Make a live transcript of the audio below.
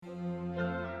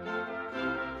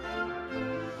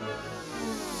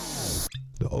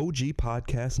OG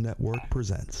Podcast Network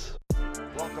presents.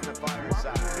 Welcome to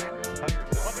Fireside.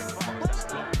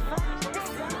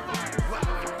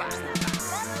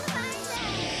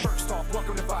 First off,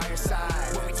 welcome to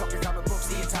Fireside. Where we talking comic books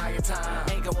the entire time.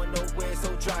 Ain't going nowhere,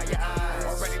 so dry your eyes.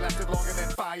 Already lasted longer than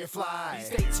Firefly.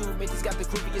 Stay tuned, Mitch's got the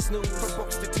creepiest news. From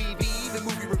books to TV, the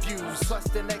movie reviews. Plus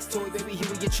the next toy, baby, here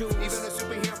you choose. Even the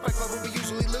superhero fight club where we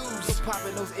usually lose. So pop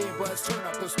in those earbuds, turn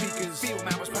up those speakers. Feel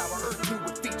Mama's power, Earth 2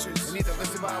 with features. And either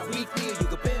listen bi-weekly or you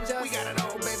can binge us. We gotta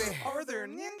know, baby. Are there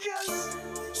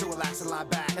ninjas? So relax and lie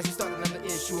back as we start another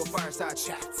issue of Fireside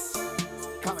Chats.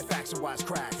 Comic facts and wise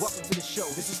cracks. Welcome to the show.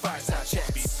 This is Fireside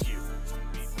Chats.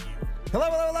 Hello,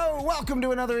 hello, hello. Welcome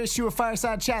to another issue of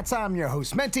Fireside Chats. I'm your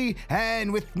host, Menti,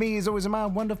 and with me, as always, are my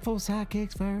wonderful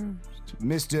sidekicks first,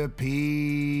 Mr.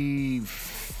 P.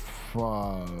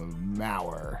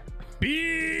 Mauer. Beep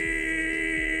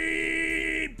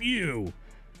you.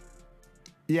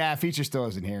 Yeah, feature still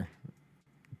isn't here.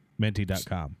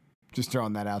 Menti.com. Just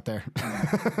throwing that out there.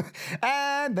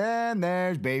 And then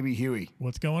there's Baby Huey.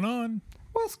 What's going on?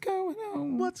 What's going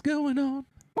on? What's going on?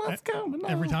 What's going on?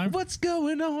 Every time? What's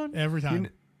going on? Every time.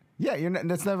 Yeah,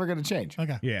 that's never going to change.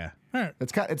 Okay. Yeah. All right.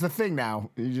 It's a thing now.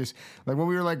 You just, like when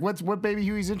we were like, what Baby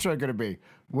Huey's intro going to be?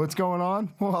 What's going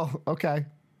on? Well, okay.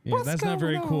 Yeah, What's that's not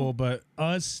very going on? cool, but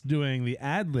us doing the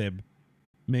ad lib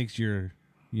makes your,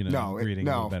 reading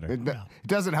a little better. It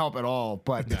doesn't help at all,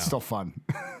 but No. it's still fun.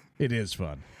 It is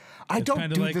fun. I It's don't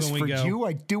kinda do like this when for we go, you.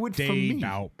 I do it for Day me.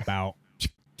 bow bow.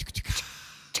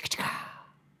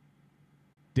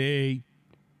 Day.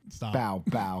 Stop. Bow,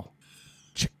 bow.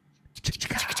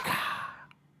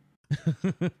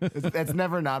 That's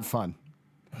never not fun.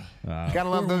 Gotta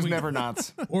love those never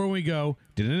nots. Or we go.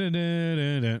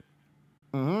 dun-dun-dun-dun-dun.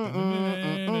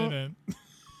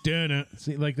 Dun-dun.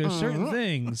 See, like there's certain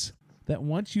things that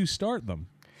once you start them,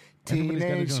 everybody's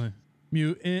gotta Teenage. go,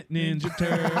 Mutant Ninja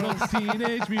Turtles,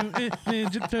 Teenage Mutant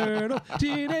Ninja Turtles,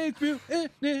 Teenage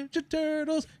Mutant Ninja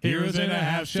Turtles, Heroes in a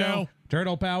Half Shell,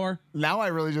 Turtle Power. Now I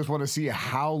really just want to see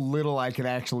how little I can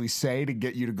actually say to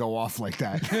get you to go off like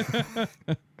that.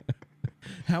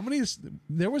 How many?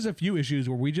 There was a few issues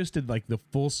where we just did like the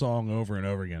full song over and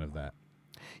over again of that.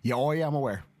 Yeah, oh yeah, I'm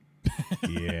aware.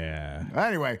 Yeah.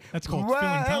 Anyway, That's called filling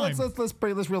time.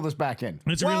 let's reel this back in.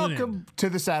 Let's reel it in. Welcome to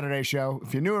the Saturday show.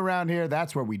 If you're new around here,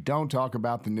 that's where we don't talk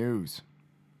about the news.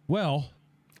 Well,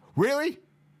 Really?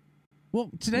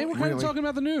 today we're kind of Really? talking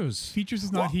about the news. Features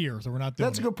is not here, so we're not doing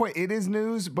That's a it. good point. It is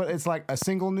news, but it's like a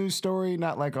single news story,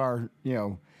 not like our,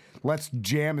 let's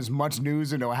jam as much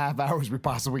news into a half hour as we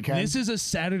possibly can. This is a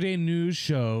Saturday news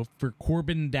show for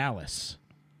Corbin Dallas.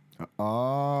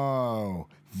 Oh,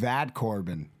 that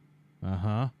Corbin.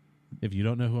 If you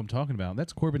don't know who I'm talking about,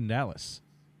 that's Corbin Dallas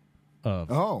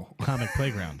of Oh, Comic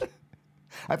Playground.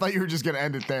 I thought you were just going to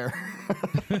end it there.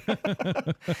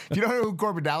 If you don't know who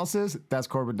Corbin Dallas is, that's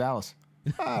Corbin Dallas.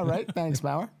 All right. Thanks,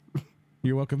 Bauer.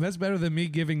 You're welcome. That's better than me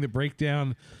giving the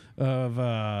breakdown of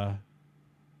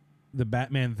the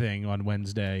Batman thing on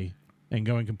Wednesday and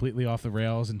going completely off the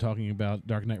rails and talking about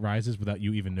Dark Knight Rises without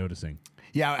you even noticing.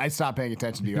 Yeah, I stopped paying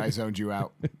attention to you. I zoned you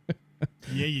out.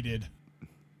 Yeah, you did.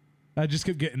 I just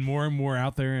kept getting more and more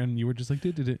out there, and you were just like,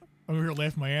 did it. I'm over here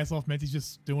laughing my ass off. Menti's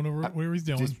just doing whatever he's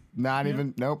doing. Just not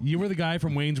even, nope. You were the guy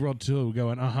from Wayne's World 2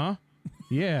 going,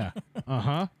 yeah,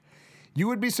 You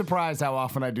would be surprised how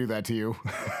often I do that to you.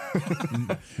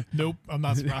 Nope, I'm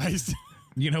not surprised.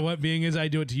 You know what? Being as I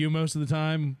do it to you most of the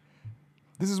time,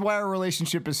 This is why our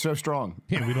relationship is so strong.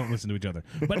 yeah, we don't listen to each other.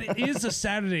 But it is a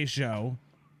Saturday show,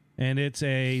 and it's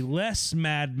a less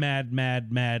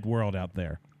mad world out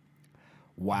there.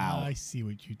 Wow. I see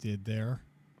what you did there.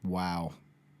 Wow.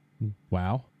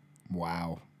 Wow.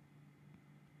 Wow.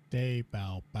 Day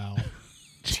bow bow.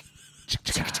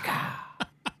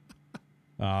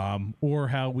 Or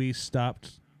how we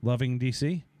stopped loving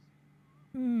DC.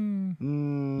 No.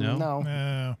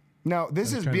 No. No,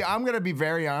 this is, trying to- I'm going to be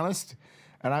very honest,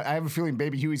 and I have a feeling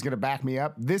Baby Huey's going to back me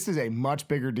up. This is a much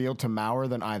bigger deal to Maurer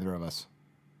than either of us.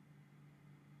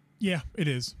 Yeah, it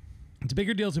is. It's a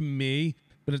bigger deal to me,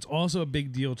 but it's also a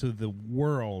big deal to the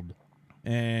world.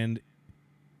 And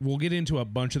we'll get into a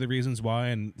bunch of the reasons why,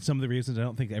 and some of the reasons I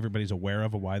don't think everybody's aware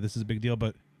of why this is a big deal.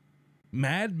 But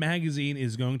Mad Magazine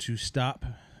is going to stop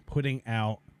putting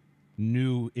out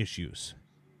new issues.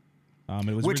 It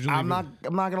was Which originally I'm not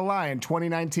going to lie, in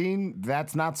 2019,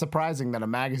 that's not surprising that a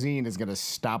magazine is going to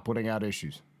stop putting out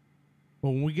issues.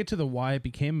 Well, when we get to the why it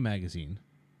became a magazine,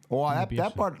 Well, be that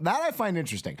interesting. part, that I find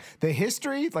interesting. The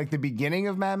history, like the beginning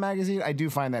of Mad Magazine, I do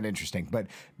find that interesting. But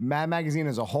Mad Magazine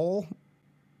as a whole,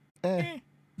 but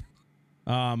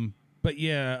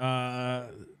yeah,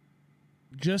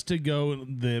 just to go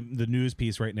the news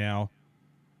piece right now,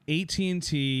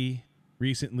 AT&T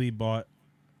recently bought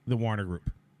the Warner Group.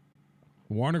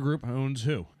 Warner Group owns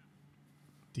who?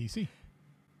 DC.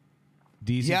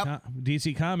 Yep.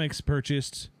 DC Comics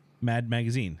purchased Mad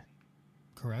Magazine.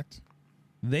 Correct.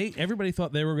 Everybody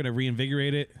thought they were going to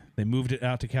reinvigorate it. They moved it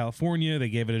out to California. They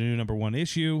gave it a new #1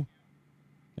 issue.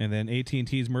 And then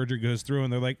AT&T's merger goes through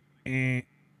and they're like, eh.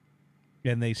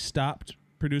 And they stopped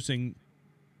producing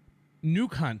new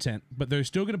content, but they're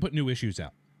still going to put new issues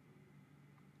out.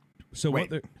 So Wait. what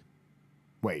they're...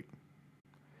 Wait.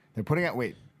 They're putting out.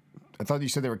 Wait. I thought you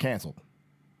said they were canceled,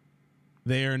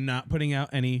 They are not putting out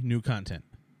any new content.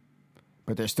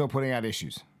 but they're still putting out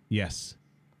issues. Yes.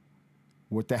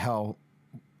 What the hell?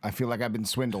 I feel like I've been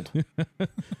swindled.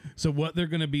 So what they're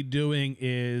going to be doing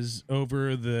is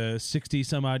over the 60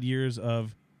 some odd years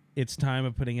of its time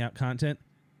of putting out content,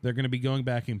 they're going to be going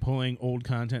back and pulling old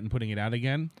content and putting it out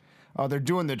again. Oh, they're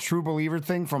doing the True Believer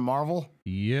thing from Marvel?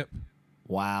 Yep.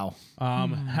 Wow.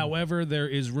 However, there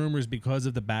is rumors because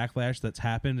of the backlash that's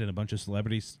happened and a bunch of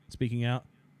celebrities speaking out,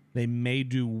 they may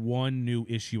do one new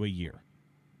issue a year.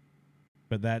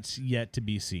 But that's yet to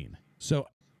be seen. So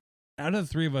out of the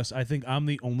three of us, I think I'm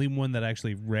the only one that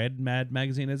actually read Mad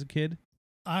Magazine as a kid.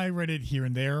 I read it here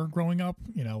and there growing up,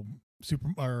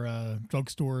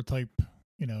 drugstore type,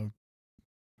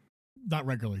 not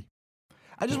regularly.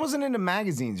 I just wasn't into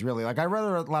magazines, really. Like, I read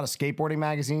a lot of skateboarding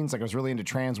magazines. Like, I was really into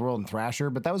Trans World and Thrasher,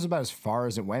 but that was about as far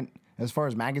as it went, as far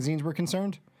as magazines were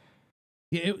concerned.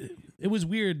 Yeah, it was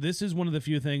weird. This is one of the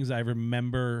few things I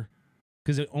remember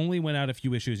because it only went out a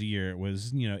few issues a year. It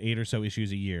was, 8 or so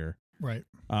issues a year. Right.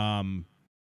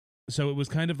 So it was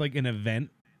kind of like an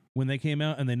event when they came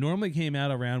out, and they normally came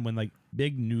out around when like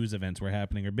big news events were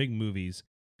happening or big movies.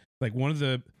 Like one of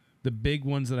the big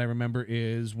ones that I remember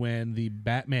is when the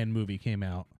Batman movie came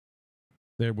out.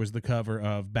 There was the cover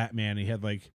of Batman. He had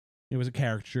like, it was a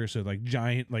caricature, so like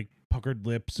giant like puckered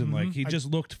lips and like he just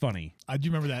looked funny. I do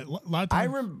remember that. A lot of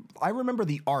times. I remember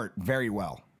the art very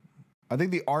well. I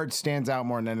think the art stands out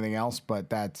more than anything else, but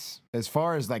that's, as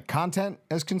far as like content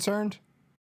is concerned.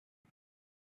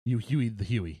 You Huey the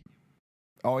Huey.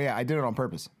 Oh, yeah, I did it on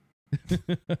purpose.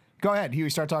 Go ahead, Huey,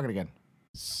 start talking again.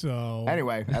 So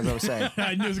Anyway, as I was saying.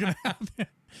 I knew it was gonna happen.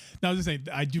 No, I was just saying.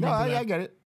 I do No, remember I get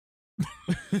it.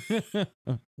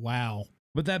 that. Wow.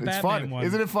 But that It's Batman fun. one.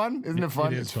 Isn't it fun? Isn't it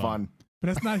fun? It is It's fun. fun.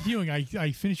 But that's not hewing.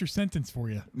 I finished your sentence for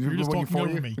you. You're just When talking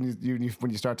over me.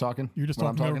 When you start talking? You're just when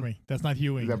I'm talking over me. That's not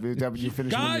hewing. Is that what you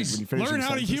finish when Guys, you finish Learn your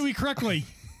how to sentence? Huey correctly.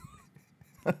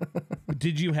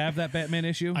 Did you have that Batman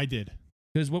issue? I did.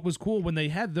 Because what was cool when they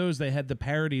had those, they had the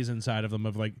parodies inside of them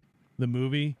of like the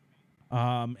movie.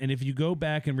 And if you go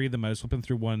back and read them, I was flipping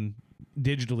through one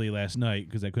digitally last night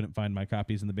because I couldn't find my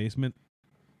copies in the basement.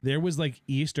 There was like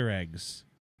Easter eggs,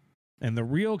 and the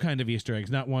real kind of Easter eggs,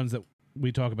 not ones that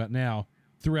we talk about now,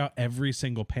 throughout every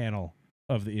single panel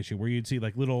of the issue, where you'd see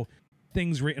like little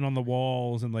things written on the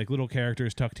walls and like little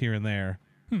characters tucked here and there.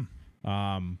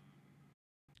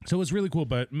 So it was really cool.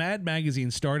 But Mad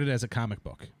Magazine started as a comic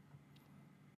book.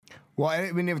 Well,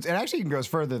 I mean, it actually goes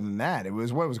further than that. It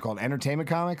was, what was it called? Entertainment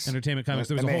Comics? Entertainment Comics.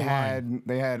 There was And a whole line.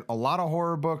 They had a lot of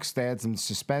horror books. They had some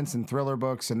suspense and thriller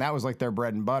books, and that was like their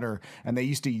bread and butter. And they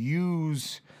used to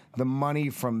use the money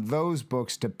from those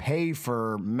books to pay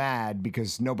for Mad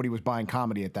because nobody was buying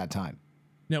comedy at that time.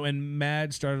 No, and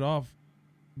Mad started off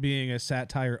being a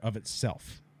satire of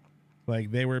itself.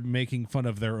 Like they were making fun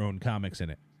of their own comics in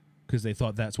it because they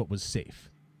thought that's what was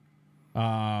safe.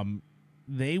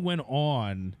 They went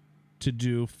on to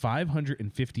do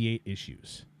 558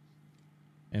 issues.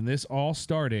 And this all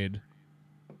started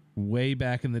way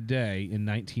back in the day in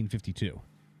 1952.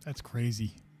 That's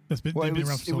crazy. That's been, Well, they've it been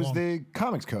around was, for so it was long. the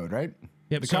Comics Code, right?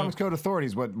 Yep, The so- Comics Code Authority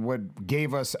is what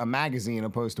gave us a magazine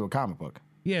opposed to a comic book.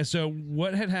 Yeah, so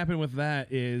what had happened with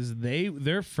that is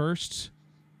their first,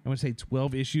 I would say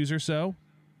 12 issues or so,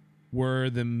 were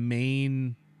the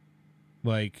main,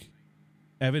 like,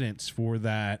 evidence for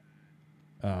that,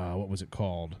 what was it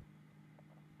called?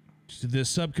 The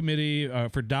subcommittee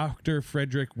for Dr.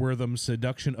 Frederick Wortham's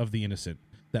Seduction of the Innocent.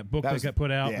 That book That that was- got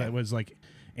put out yeah. that was, like,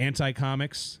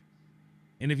 anti-comics.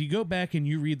 And if you go back and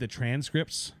you read the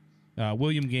transcripts,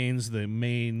 William Gaines, the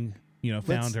main,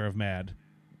 founder of MAD,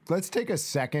 Let's take a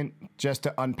second just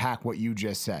to unpack what you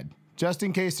just said. Just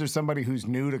in case there's somebody who's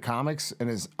new to comics and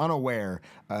is unaware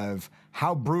of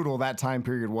how brutal that time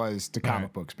period was to comic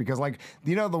right. books. Because,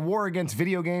 the war against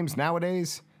video games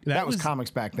nowadays, that was was- comics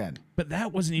back then. but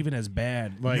that wasn't even as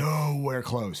bad. Like, Nowhere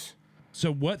close.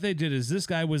 So what they did is this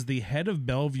guy was the head of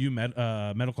Bellevue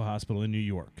Medical Hospital in New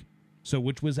York,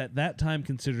 which was at that time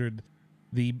considered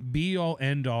the be-all,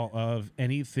 end-all of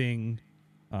anything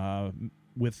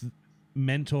with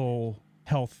mental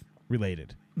health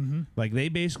related. Like they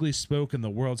basically spoke and the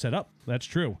world said, "Oh, that's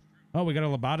true. Oh, we got to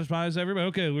lobotomize everybody.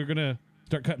 Okay, we're gonna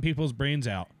start cutting people's brains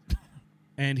out."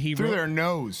 And he Through wrote, their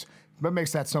nose. What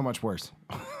makes that so much worse?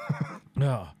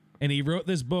 and he wrote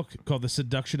this book called The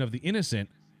Seduction of the Innocent,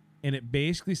 and it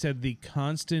basically said the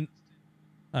constant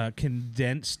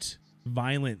condensed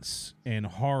violence and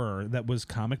horror that was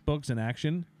comic books and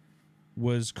action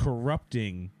was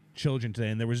corrupting children today,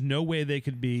 and there was no way they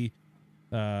could be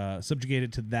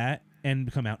subjugated to that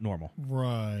and come out normal.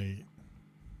 Right.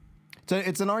 So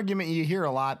it's an argument you hear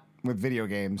a lot with video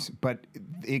games, but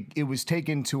it was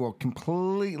taken to a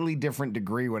completely different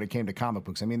degree when it came to comic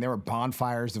books. I mean, there were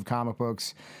bonfires of comic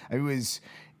books. It was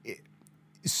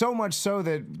so much so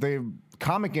that the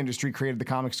comic industry created the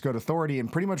Comics Code Authority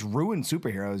and pretty much ruined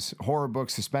superheroes, horror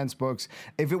books, suspense books.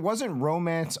 If it wasn't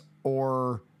romance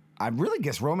or, I really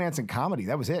guess romance and comedy,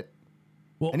 that was it.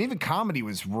 Well, And even comedy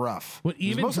was rough. Well, It was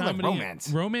even mostly comedy, like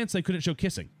romance, they couldn't show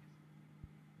kissing.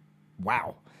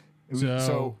 Wow.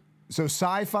 So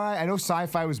sci-fi, I know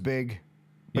sci-fi was big,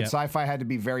 but Yep. sci-fi had to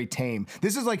be very tame.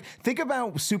 This is like, think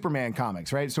about Superman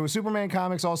comics, right? So with Superman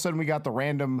comics, all of a sudden we got the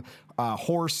random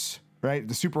horse, right?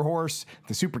 The super horse,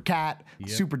 the super cat, the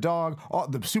super dog,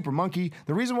 the super monkey.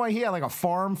 The reason why he had like a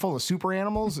farm full of super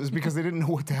animals is because they didn't know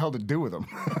what the hell to do with them.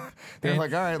 They're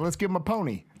like, all right, let's give him a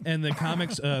pony. And the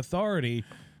Comics Authority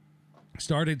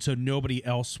started so nobody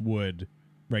else would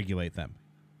regulate them.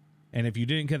 And if you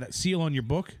didn't get that seal on your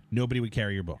book, nobody would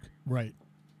carry your book. Right.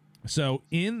 So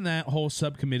in that whole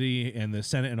subcommittee and the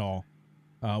Senate and all,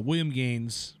 William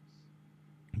Gaines,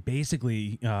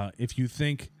 basically, if you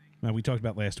think, we talked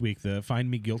about last week, the Find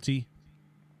Me Guilty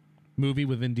movie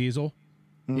with Vin Diesel.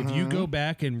 If you go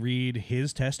back and read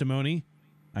his testimony,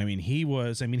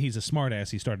 he's a smart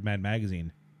ass. He started Mad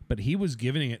Magazine, but he was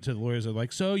giving it to the lawyers. They're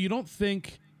like, so you don't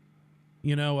think,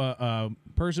 a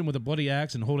person with a bloody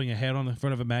axe and holding a head on the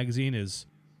front of a magazine is,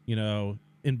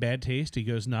 in bad taste? He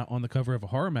goes, not on the cover of a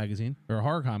horror magazine or a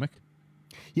horror comic.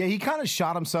 Yeah, he kind of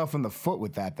shot himself in the foot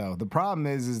with that, though. The problem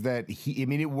is that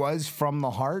it was from the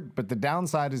heart, but the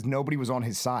downside is nobody was on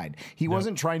his side. He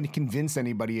wasn't trying to convince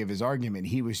anybody of his argument.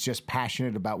 He was just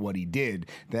passionate about what he did.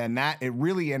 Then it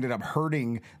really ended up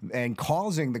hurting and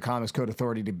causing the Comics Code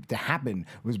Authority to happen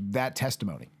was that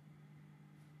testimony.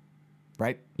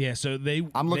 Right? Yeah, so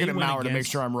I'm looking at went Maurer to make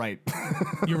against- sure I'm right.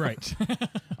 You're right.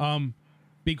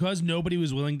 Because nobody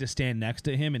was willing to stand next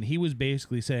to him, and he was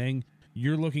basically saying,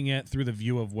 you're looking at through the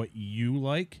view of what you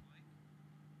like.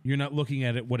 You're not looking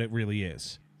at it what it really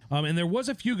is. And there was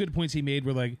a few good points he made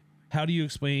where, like, how do you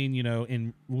explain,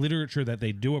 in literature that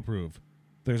they do approve,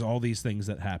 there's all these things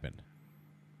that happen.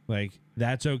 Like,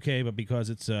 that's okay, but because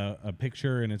it's a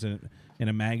picture and it's in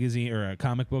a magazine or a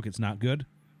comic book, it's not good.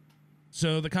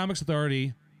 So the Comics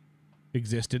Authority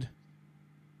existed.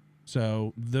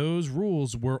 So those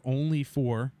rules were only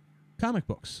for comic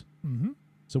books. Mm-hmm.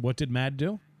 So what did Mad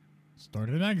do?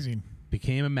 Started a magazine.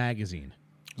 Became a magazine.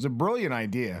 It was a brilliant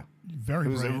idea. Very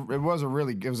brilliant. It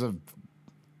was a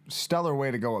stellar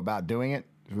way to go about doing it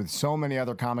with so many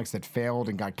other comics that failed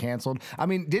and got canceled. I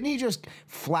mean, didn't he just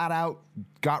flat out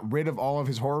got rid of all of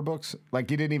his horror books? Like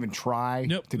he didn't even try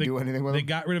to do anything with them? They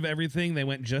got rid of everything. They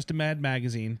went just to Mad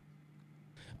Magazine.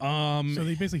 So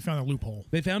they basically found a loophole.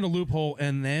 They found a loophole,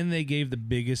 and then they gave the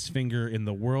biggest finger in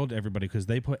the world to everybody because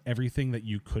they put everything that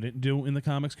you couldn't do in the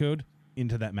Comics Code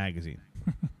into that magazine.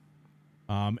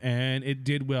 And it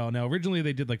did well. Now, originally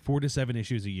they did like 4 to 7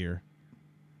 issues a year.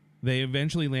 They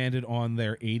eventually landed on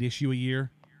their 8 issue a year,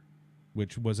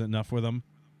 which was enough for them.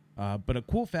 But a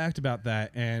cool fact about that,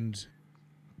 and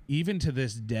even to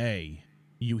this day,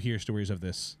 you hear stories of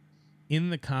this.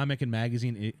 In the comic and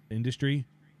magazine industry,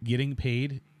 getting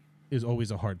paid is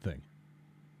always a hard thing.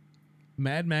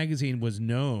 Mad Magazine was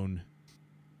known...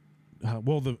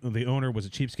 the owner was a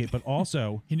cheapskate, but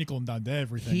also he nickel and dimed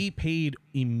everything. He paid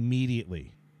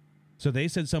immediately. So they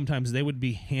said sometimes they would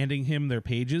be handing him their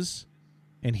pages,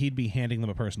 and he'd be handing them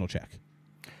a personal check.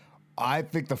 I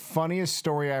think the funniest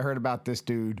story I heard about this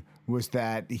dude was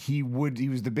that he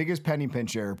was the biggest penny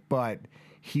pincher, but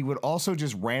he would also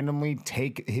just randomly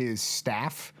take his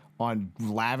staff on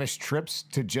lavish trips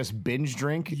to just binge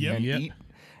drink and eat.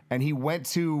 And he went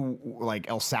to like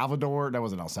El Salvador. That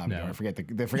wasn't El Salvador. No. I forget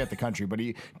the country. But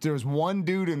there was one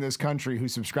dude in this country who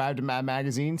subscribed to Mad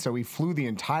Magazine. So he flew the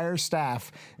entire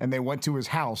staff and they went to his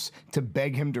house to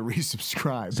beg him to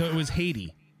resubscribe. So it was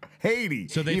Haiti. Haiti.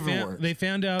 So they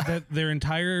found out that their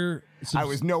entire... I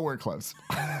was nowhere close.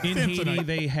 In Haiti,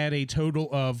 they had a total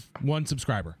of 1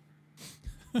 subscriber.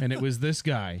 And it was this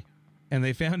guy. And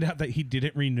they found out that he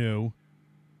didn't renew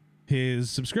his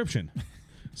subscription.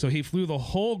 So he flew the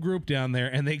whole group down there,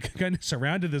 and they kind of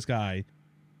surrounded this guy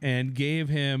and gave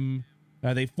him,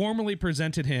 they formally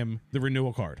presented him the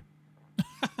renewal card.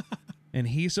 And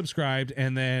he subscribed,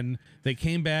 and then they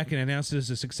came back and announced it as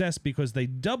a success because they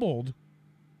doubled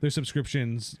their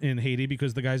subscriptions in Haiti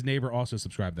because the guy's neighbor also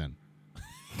subscribed then.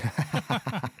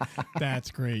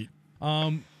 That's great.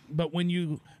 But when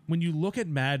you look at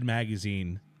Mad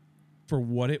Magazine for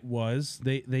what it was,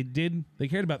 they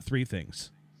cared about three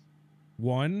things.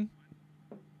 One,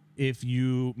 if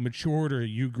you matured or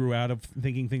you grew out of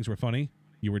thinking things were funny,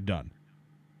 you were done.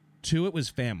 Two, it was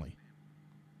family.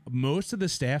 Most of the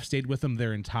staff stayed with them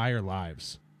their entire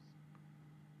lives.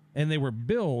 And they were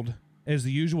billed as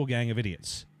the usual gang of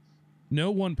idiots. No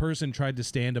one person tried to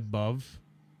stand above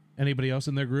anybody else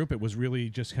in their group. It was really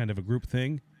just kind of a group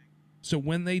thing. So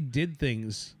when they did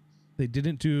things, they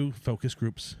didn't do focus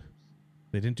groups.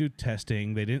 They didn't do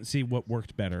testing. They didn't see what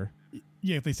worked better.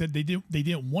 Yeah, if they said they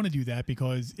didn't want to do that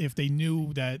because if they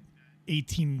knew that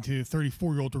 18 to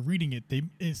 34-year-olds were reading it,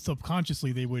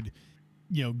 subconsciously they would,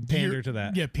 Pander to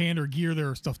that. Yeah, gear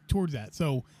their stuff towards that.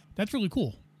 So that's really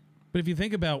cool. But if you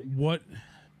think about what,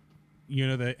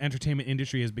 the entertainment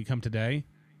industry has become today,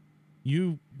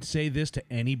 you say this to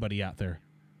anybody out there.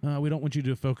 We don't want you to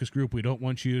do a focus group. We don't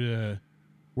want you to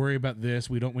worry about this.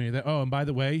 We don't want you to that. Oh, and by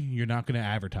the way, you're not going to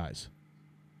advertise.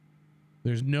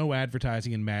 There's no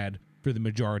advertising in Mad for the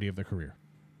majority of their career.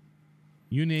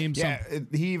 You name some. Yeah,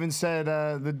 he even said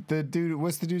the dude.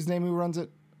 What's the dude's name who runs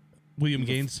it? William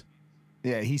Gaines.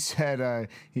 Yeah, he said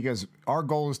he goes. Our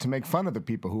goal is to make fun of the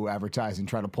people who advertise and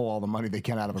try to pull all the money they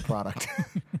can out of a product.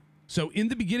 So in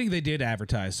the beginning, they did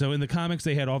advertise. So in the comics,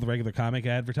 they had all the regular comic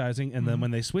advertising. And then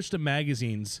when they switched to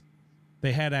magazines,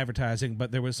 they had advertising.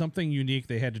 But there was something unique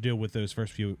they had to do with those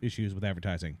first few issues with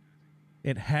advertising.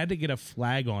 It had to get a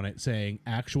flag on it saying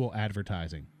actual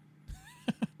advertising.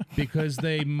 Because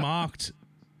they mocked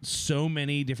so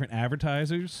many different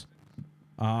advertisers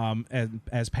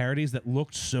as parodies that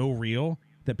looked so real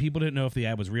that people didn't know if the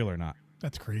ad was real or not.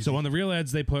 That's crazy. So on the real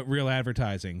ads, they put real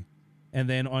advertising. And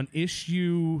then on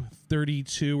issue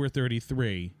 32 or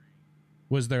 33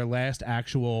 was their last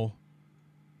actual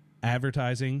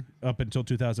advertising up until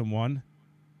 2001.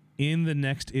 In the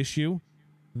next issue,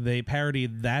 they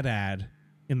parodied that ad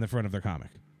in the front of their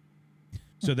comic.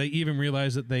 So they even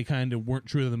realized that they kind of weren't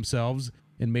true to themselves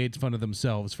and made fun of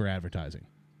themselves for advertising.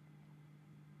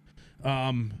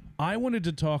 I wanted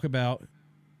to talk about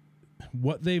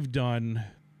what they've done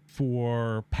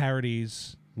for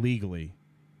parodies legally.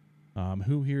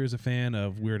 Who here is a fan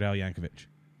of Weird Al Yankovic?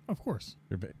 Of course.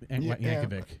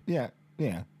 Yankovic. Yeah.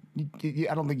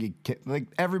 I don't think you can, like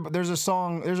everybody. There's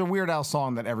a Weird Al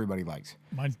song that everybody likes.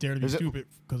 Mine's Dare to Be Stupid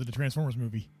because of the Transformers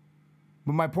movie.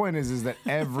 But my point is that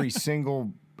every single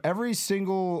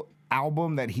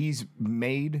album that he's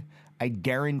made, I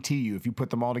guarantee you, if you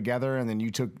put them all together and then you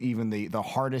took even the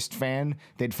hardest fan,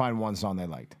 they'd find one song they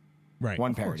liked. Right.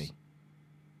 One parody.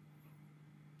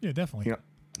 Yeah, definitely.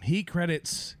 He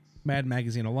credits Mad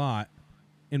Magazine a lot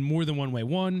in more than one way.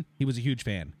 One, he was a huge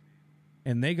fan.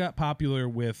 And they got popular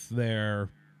with their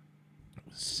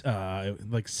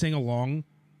sing-along.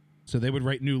 So they would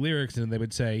write new lyrics and they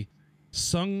would say,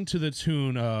 sung to the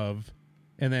tune of,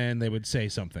 and then they would say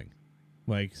something.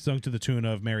 Like, sung to the tune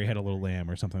of Mary Had a Little Lamb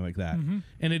or something like that. Mm-hmm.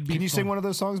 And it'd be Can you sing one of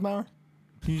those songs, Maurer?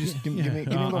 Can you just give me a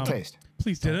little taste?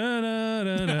 Please don't.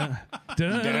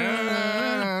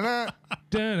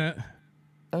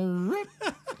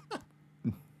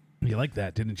 You like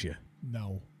that, didn't you?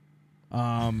 No.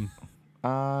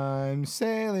 I'm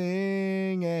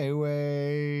sailing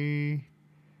away.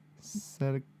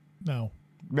 No.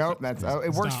 Nope, that's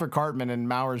it works for Cartman, and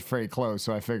Maurer's very close,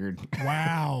 so I figured.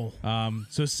 Wow.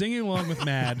 So singing along with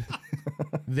Mad,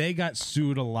 they got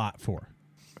sued a lot for.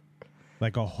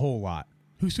 Like a whole lot.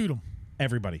 Who sued them?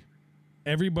 Everybody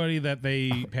that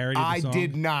they parodied the song. I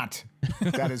did not.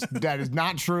 That is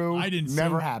not true. I didn't.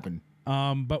 Never happened.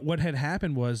 But what had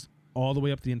happened was all the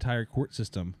way up the entire court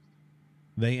system,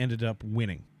 they ended up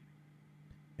winning.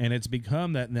 And it's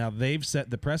become that now they've set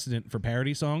the precedent for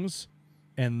parody songs,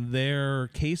 and their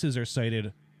cases are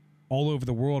cited all over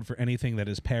the world for anything that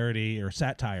is parody or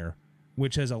satire,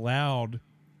 which has allowed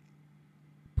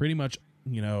pretty much,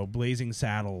 Blazing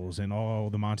Saddles and all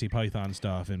the Monty Python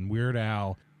stuff and Weird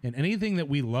Al and anything that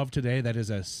we love today that is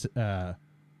a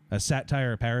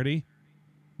satire or parody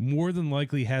more than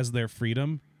likely has their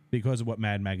freedom because of what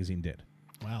Mad Magazine did.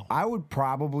 Wow. I would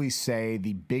probably say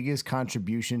the biggest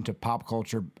contribution to pop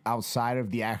culture outside of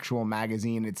the actual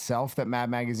magazine itself that Mad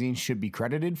Magazine should be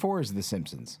credited for is The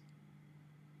Simpsons.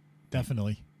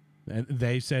 Definitely. And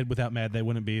they said without Mad, they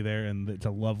wouldn't be there, and it's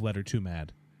a love letter to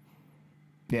Mad.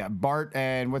 Yeah, Bart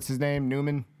and what's his name?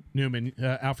 Newman. Newman,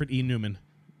 Alfred E. Newman.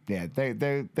 Yeah, they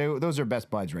those are best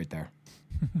buds right there.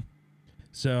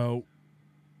 So,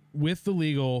 with the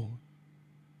legal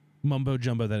mumbo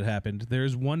jumbo that happened,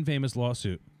 there's one famous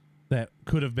lawsuit that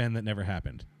could have been that never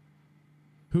happened.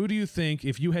 Who do you think,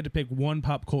 if you had to pick one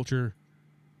pop culture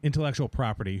intellectual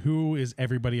property, who is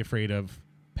everybody afraid of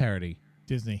parody?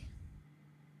 Disney.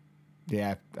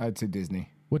 Yeah, I'd say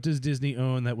Disney. What does Disney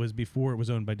own that was before it was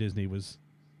owned by Disney was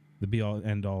the be-all,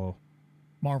 end-all?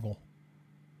 Marvel.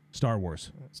 Star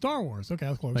Wars. Star Wars. Okay,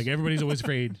 that's close. Like, everybody's always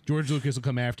afraid. George Lucas will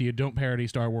come after you. Don't parody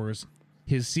Star Wars.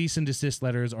 His cease and desist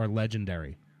letters are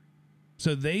legendary.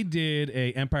 So they did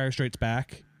a Empire Strikes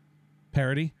Back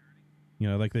parody,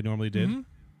 like they normally did,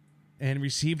 and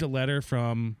received a letter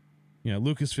from,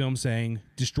 Lucasfilm saying,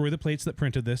 destroy the plates that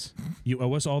printed this. You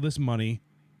owe us all this money.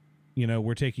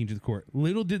 We're taking you to the court.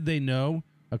 Little did they know,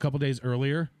 a couple days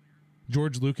earlier,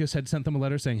 George Lucas had sent them a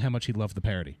letter saying how much he loved the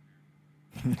parody.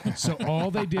 So all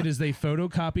they did is they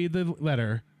photocopied the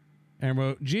letter and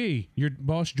wrote, gee, your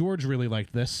boss George really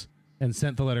liked this, and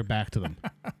sent the letter back to them.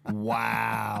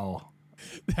 Wow.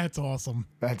 That's awesome.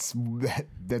 That's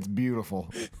beautiful.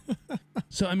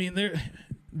 So, I mean,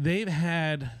 they've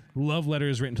had love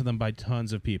letters written to them by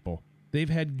tons of people. They've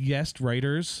had guest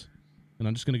writers, and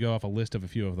I'm just going to go off a list of a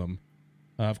few of them.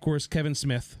 Of course, Kevin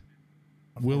Smith,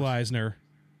 Will Eisner,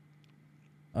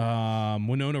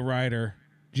 Winona Ryder,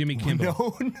 Jimmy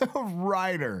Kimmel. Winona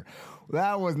Ryder.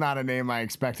 That was not a name I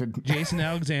expected. Jason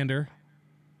Alexander,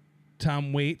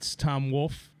 Tom Waits, Tom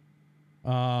Wolfe,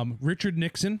 Richard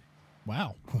Nixon.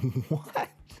 Wow. What?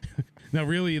 Now,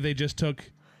 really, they just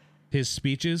took his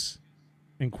speeches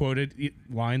and quoted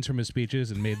lines from his speeches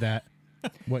and made that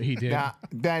what he did. Nah,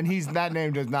 then that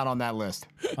name is not on that list.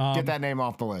 Get that name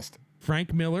off the list.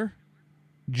 Frank Miller,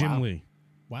 Jim Lee.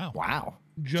 Wow. Wow.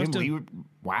 Just Jim Lee.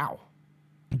 Wow.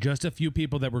 Just a few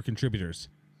people that were contributors.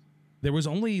 There was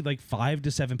only like 5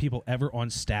 to 7 people ever on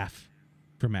staff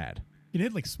for Mad. He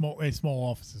did like small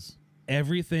offices.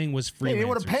 Everything was free. He didn't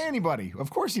want to pay anybody. Of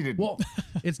course he didn't. Well,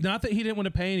 it's not that he didn't want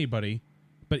to pay anybody,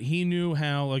 but he knew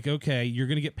how, like, okay, you're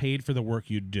going to get paid for the work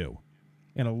you do.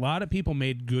 And a lot of people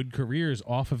made good careers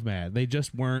off of Mad. They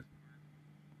just weren't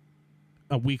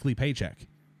a weekly paycheck.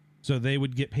 So they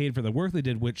would get paid for the work they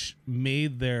did, which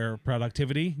made their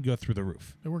productivity go through the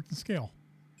roof. They worked in scale.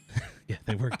 Yeah,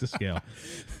 they worked to scale.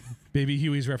 Baby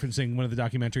Huey's referencing one of the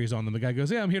documentaries on them. The guy goes,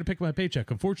 yeah, I'm here to pick my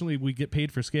paycheck. Unfortunately, we get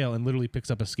paid for scale, and literally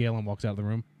picks up a scale and walks out of the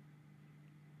room.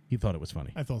 He thought it was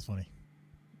funny. I thought it was funny.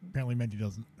 Apparently Menti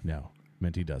doesn't. No,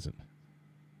 Menti doesn't.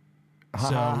 So,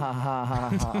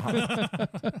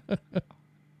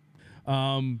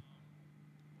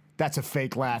 that's a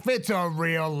fake laugh. It's a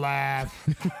real laugh.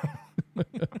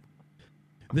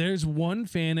 there's one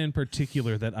fan in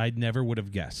particular that I never would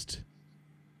have guessed.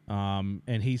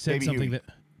 And he said Baby something Huey. that,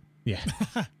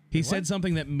 yeah, he said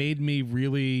something that made me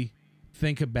really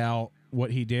think about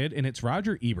what he did, and it's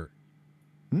Roger Ebert.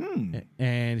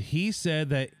 And he said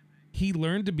that he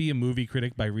learned to be a movie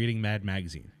critic by reading Mad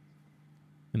Magazine.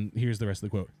 And here's the rest of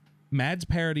the quote. Mad's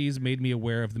parodies made me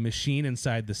aware of the machine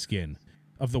inside the skin,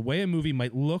 of the way a movie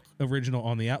might look original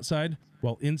on the outside,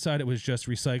 while inside it was just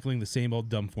recycling the same old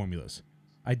dumb formulas.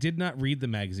 I did not read the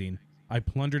magazine. I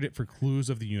plundered it for clues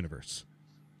of the universe.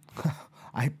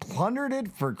 I plundered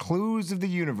it for clues of the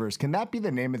universe. Can that be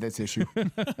the name of this issue?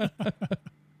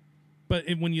 But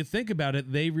when you think about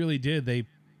it, they really did. They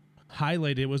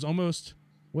highlighted, it was almost,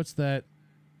 what's that?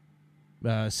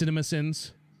 Cinema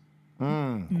Sins.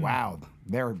 Wow.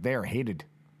 They're hated.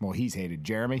 Well, he's hated.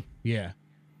 Jeremy. Yeah.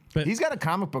 But He's got a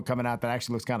comic book coming out that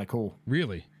actually looks kind of cool.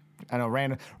 really? I know,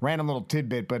 random little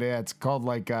tidbit, but it's called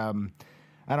like I don't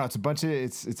know. It's a bunch of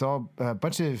it's all a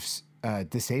bunch of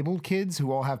disabled kids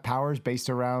who all have powers based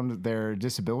around their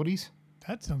disabilities.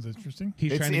 That sounds interesting.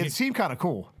 He's It seemed kind of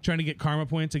cool. trying to get karma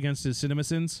points against his Cinema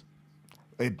Sins.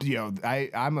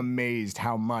 I'm amazed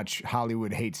how much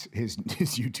Hollywood hates his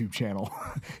YouTube channel.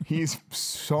 He's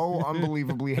so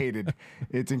unbelievably hated.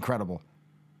 It's incredible.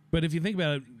 But if you think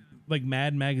about it, like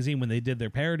Mad Magazine, when they did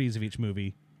their parodies of each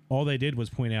movie, all they did was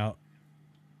point out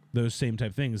those same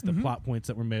type things, the plot points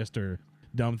that were missed or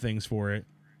dumb things for it.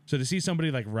 So to see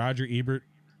somebody like Roger Ebert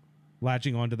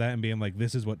latching onto that and being like,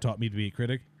 this is what taught me to be a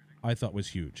critic, I thought was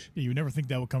huge. Yeah, you would never think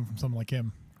that would come from someone like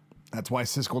him. That's why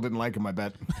Siskel didn't like him, I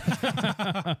bet.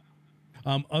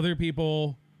 Other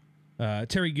people,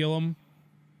 Terry Gilliam,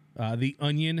 The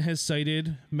Onion has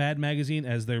cited Mad Magazine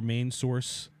as their main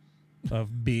source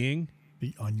of being.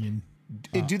 The Onion.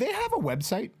 Do they have a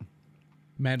website?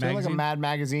 Mad Is there like Magazine. a Mad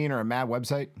Magazine or a Mad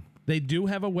website? They do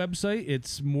have a website.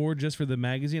 It's more just for the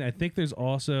magazine. I think there's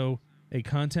also a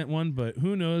content one, but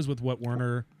who knows with what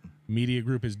Warner Media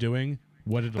Group is doing,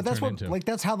 what it'll But that's turn what, into. like,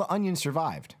 that's how the Onion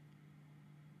survived.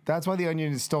 That's why the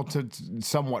Onion is still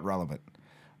somewhat relevant.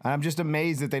 I'm just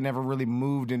amazed that they never really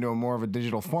moved into a more of a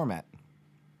digital format.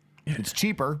 It's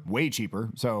cheaper, way cheaper,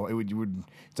 so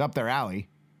it's up their alley.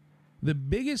 The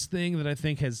biggest thing that I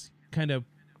think has kind of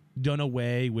done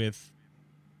away with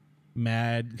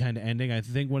Mad kind of ending, I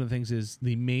think one of the things is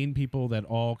the main people that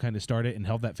all kind of started and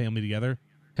held that family together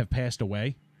have passed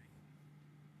away.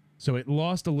 So it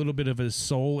lost a little bit of his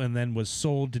soul and then was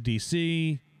sold to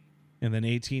DC, and then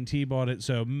AT&T bought it.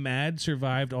 So Mad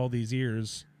survived all these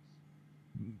years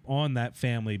on that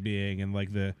family being and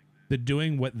like the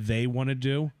doing what they want to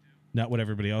do, not what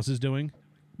everybody else is doing.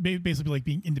 Basically, like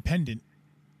being independent.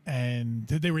 And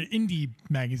they were an indie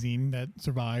magazine that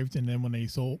survived, and then when they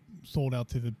sold out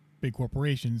to the big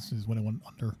corporations is when it went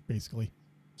under, basically.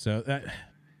 So that,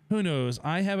 who knows?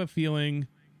 I have a feeling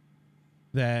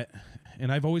that,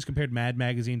 and I've always compared Mad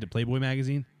Magazine to Playboy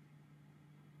Magazine,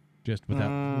 just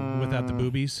without the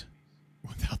boobies.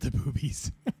 Without the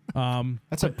boobies.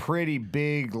 That's a pretty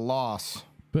big loss.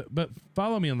 But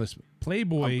follow me on this.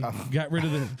 Playboy got rid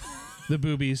of the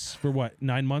boobies for what,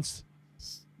 9 months?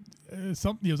 It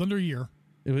was under a year.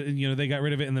 They got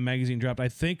rid of it and the magazine dropped. I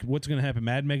think what's going to happen,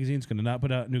 Mad Magazine's going to not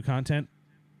put out new content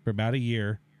for about a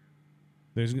year.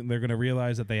 They're going to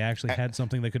realize that they actually had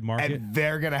something they could market. And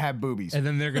they're going to have boobies. And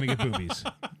then they're going to get boobies.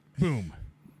 Boom.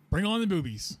 Bring on the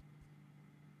boobies.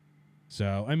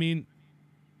 So, I mean,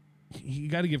 you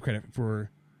got to give credit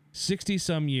for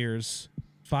 60-some years,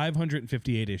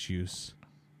 558 issues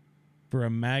for a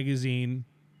magazine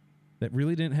that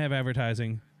really didn't have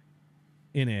advertising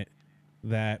in it,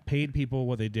 that paid people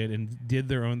what they did and did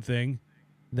their own thing.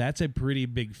 That's a pretty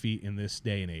big feat in this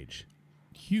day and age.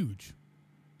 Huge.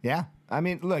 Yeah. I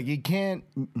mean, look, you can't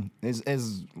as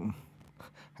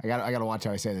I gotta watch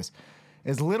how I say this.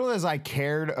 As little as I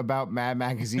cared about Mad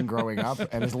Magazine growing up,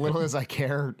 and as little as I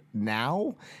care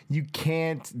now, you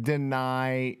can't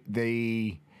deny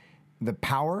the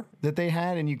power that they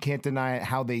had, and you can't deny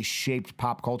how they shaped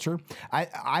pop culture.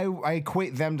 I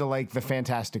equate them to like the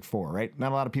Fantastic Four, right?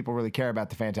 Not a lot of people really care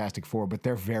about the Fantastic Four, but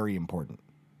they're very important.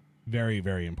 Very,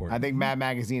 very important. I think Mad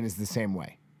Magazine is the same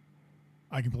way.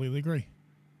 I completely agree.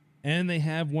 And they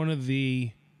have one of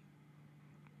the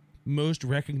most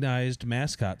recognized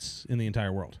mascots in the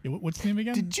entire world. What's the name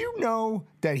again? Did you know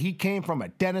that he came from a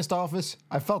dentist office?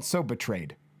 I felt so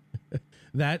betrayed.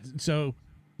 That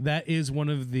is one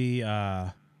of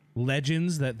the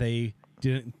legends that they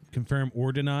didn't confirm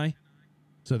or deny.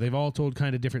 So they've all told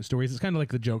kind of different stories. It's kind of like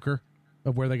the Joker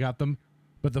of where they got them.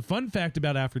 But the fun fact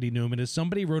about Alfred E. Newman is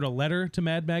somebody wrote a letter to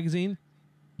Mad Magazine,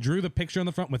 drew the picture on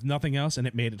the front with nothing else, and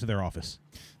it made it to their office.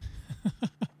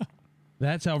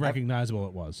 That's how recognizable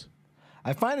it was.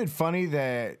 I find it funny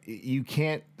that you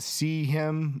can't see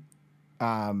him.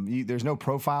 There's no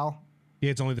profile. Yeah,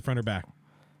 it's only the front or back.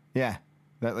 Yeah.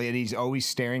 And he's always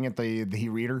staring at the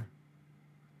reader.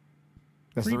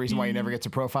 That's the reason why he never gets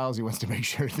a profile, is he wants to make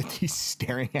sure that he's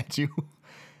staring at you.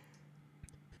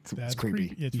 It's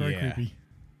creepy. It's very Yeah. creepy.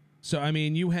 So, I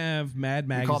mean, you have Mad We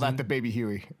Magazine. call that the Baby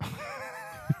Huey.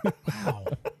 Wow.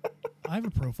 I have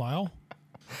a profile.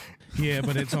 Yeah,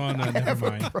 but it's on,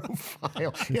 never mind. Profile.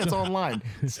 Yeah, it's online.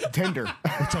 It's Tinder.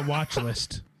 It's a watch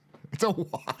list. It's a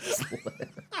watch list.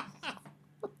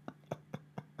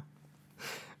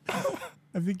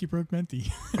 I think you broke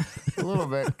Menti. A little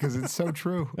bit, because it's so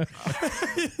true.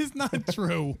 It's not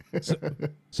true.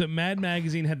 So Mad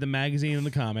Magazine had the magazine and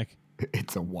the comic.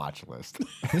 It's a watch list.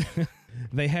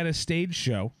 They had a stage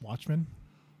show. Watchmen.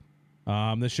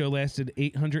 The show lasted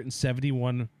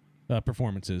 871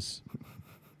 performances.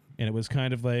 And it was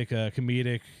kind of like a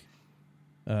comedic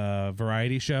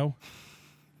variety show.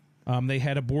 They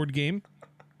had a board game.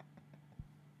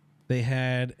 They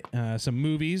had some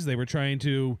movies. They were trying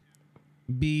to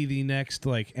be the next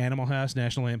like Animal House,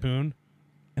 National Lampoon.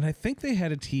 And I think they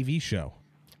had a TV show.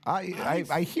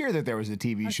 I hear that there was a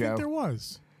TV I show. think there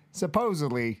was.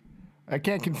 Supposedly. I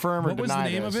can't confirm or What was deny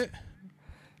the name this. of it?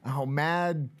 Oh,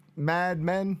 Mad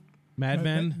Men? Mad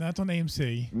Men. That's on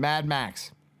AMC. Mad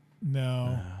Max.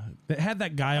 No. That had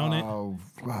that guy on it. Oh,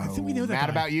 I think we know that Mad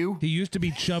guy. About You? He used to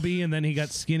be chubby and then he got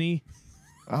skinny.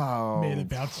 Oh. Made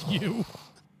about you.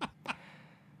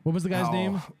 What was the guy's Oh.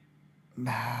 name?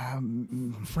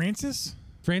 Francis?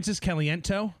 Francis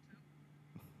Caliento.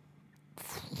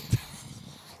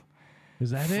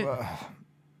 Is that it?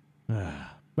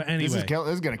 But anyway, This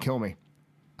is going to kill me.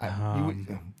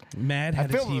 Mad had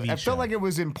a TV I show. feel like it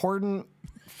was important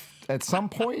at some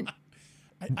point.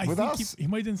 I With think us? he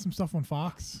might have done some stuff on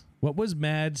Fox. What was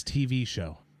Mad's TV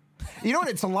show? You know what?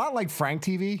 It's a lot like Frank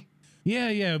TV.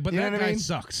 Yeah, but You know that what I guy mean?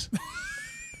 sucks.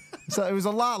 So it was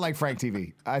a lot like Frank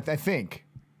TV. I think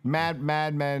Mad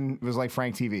Men was like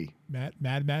Frank TV. Mad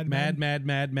Men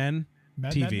Men.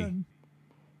 TV.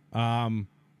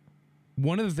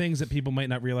 One of the things that people might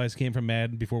not realize came from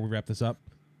Mad, before we wrap this up,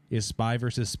 is Spy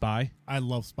versus Spy. I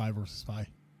love Spy versus Spy.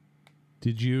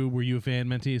 Were you a fan,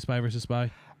 Menti, of Spy versus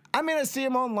Spy? I mean, I see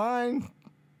them online.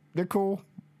 They're cool.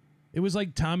 It was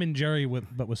like Tom and Jerry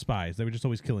but with spies. They were just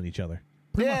always killing each other.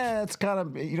 It's kind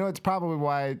of, it's probably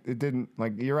why it didn't,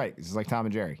 like, you're right. It's like Tom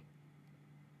and Jerry.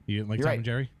 You didn't like You're Tom right. and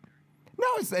Jerry? No,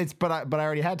 but I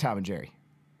already had Tom and Jerry.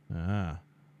 Ah.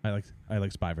 I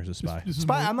like Spy versus Spy. This is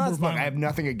Spy, more- I'm not, more look, I violent. have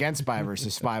nothing against Spy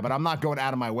versus Spy, but I'm not going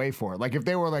out of my way for it. Like, if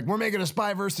they were like, we're making a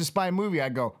Spy versus Spy movie,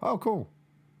 I'd go, oh, cool.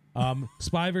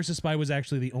 Spy versus Spy was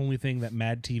actually the only thing that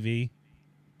Mad TV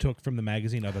took from the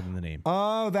magazine other than the name.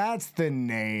 Oh, that's the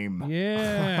name.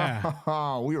 Yeah.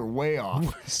 Oh, we were way off.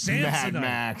 Mad Samsonite.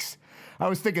 Max. I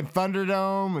was thinking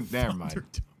Thunderdome. Never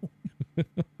mind.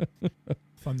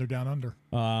 Thunder Down Under.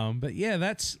 But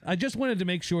yeah, I just wanted to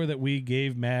make sure that we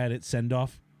gave Mad its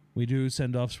send-off. We do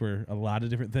send-offs for a lot of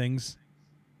different things.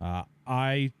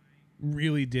 I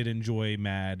really did enjoy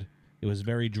Mad. It was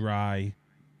very dry.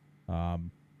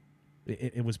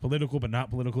 It was political, but not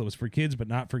political. It was for kids, but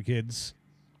not for kids.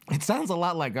 It sounds a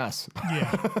lot like us.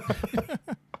 Yeah.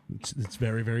 It's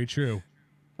very, very true.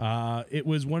 It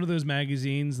was one of those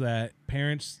magazines that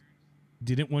parents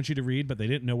didn't want you to read, but they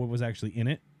didn't know what was actually in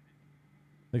it.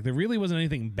 Like, there really wasn't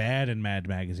anything bad in Mad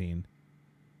Magazine,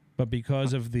 but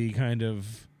because of the kind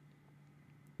of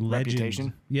legend,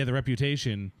 Reputation? yeah, the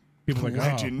reputation, people were like,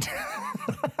 Legend.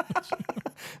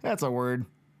 That's a word.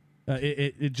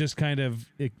 it just kind of,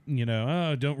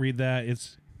 don't read that.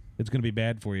 It's going to be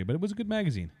bad for you. But it was a good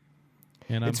magazine.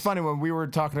 And It's funny, when we were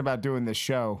talking about doing this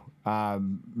show,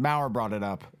 Maurer brought it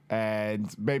up,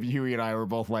 and Baby Huey and I were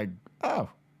both like, oh,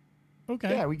 Okay.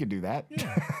 yeah, we could do that.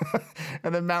 Yeah.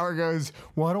 And then Maurer goes,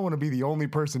 well, I don't want to be the only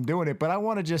person doing it, but I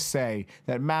want to just say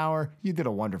that, Maurer, you did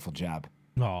a wonderful job.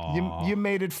 Aw. You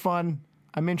made it fun.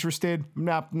 I'm interested. I'm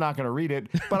not going to read it,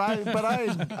 but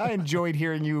I enjoyed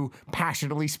hearing you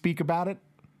passionately speak about it.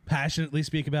 passionately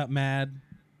speak about Mad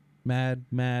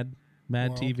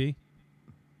TV.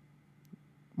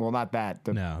 Well, not that.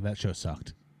 No, that show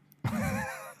sucked.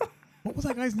 What was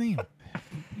that guy's name?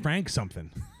 Frank something.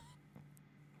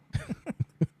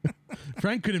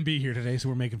 Frank couldn't be here today, so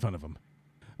we're making fun of him.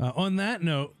 On that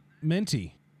note,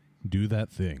 Menti, do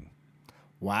that thing.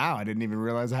 Wow, I didn't even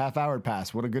realize a half hour had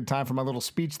passed. What a good time for my little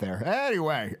speech there.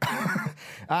 Anyway,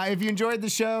 if you enjoyed the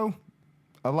show,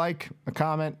 a like, a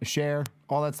comment, a share,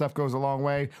 all that stuff goes a long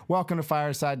way. Welcome to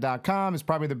Fireside.com is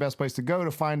probably the best place to go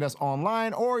to find us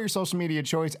online, or your social media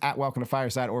choice at Welcome to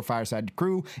Fireside or Fireside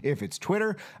Crew if it's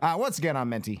Twitter. Once again, I'm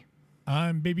Menti.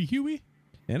 I'm Baby Huey.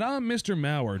 And I'm Mr.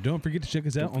 Maurer. Don't forget to check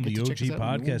us out on the OG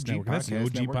Podcast Network. That's the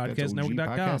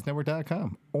OGPodcastNetwork.com.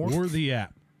 OGPodcastNetwork.com. Or the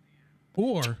app.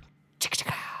 Or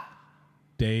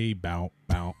Day Bout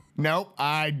Bout. Nope,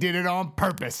 I did it on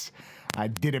purpose. I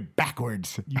did it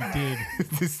backwards You did.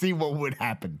 to see what would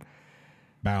happen.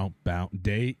 Bout Bout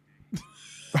Day.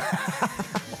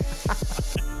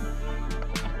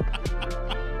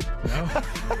 No?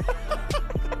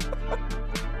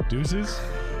 Deuces?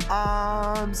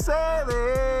 I'm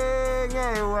sailing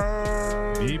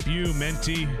away. Beep you,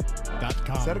 Menti.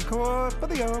 .com. Set a course for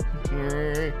the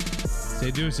oak.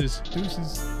 Say deuces.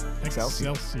 Deuces. Excelsior.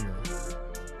 Excelsior.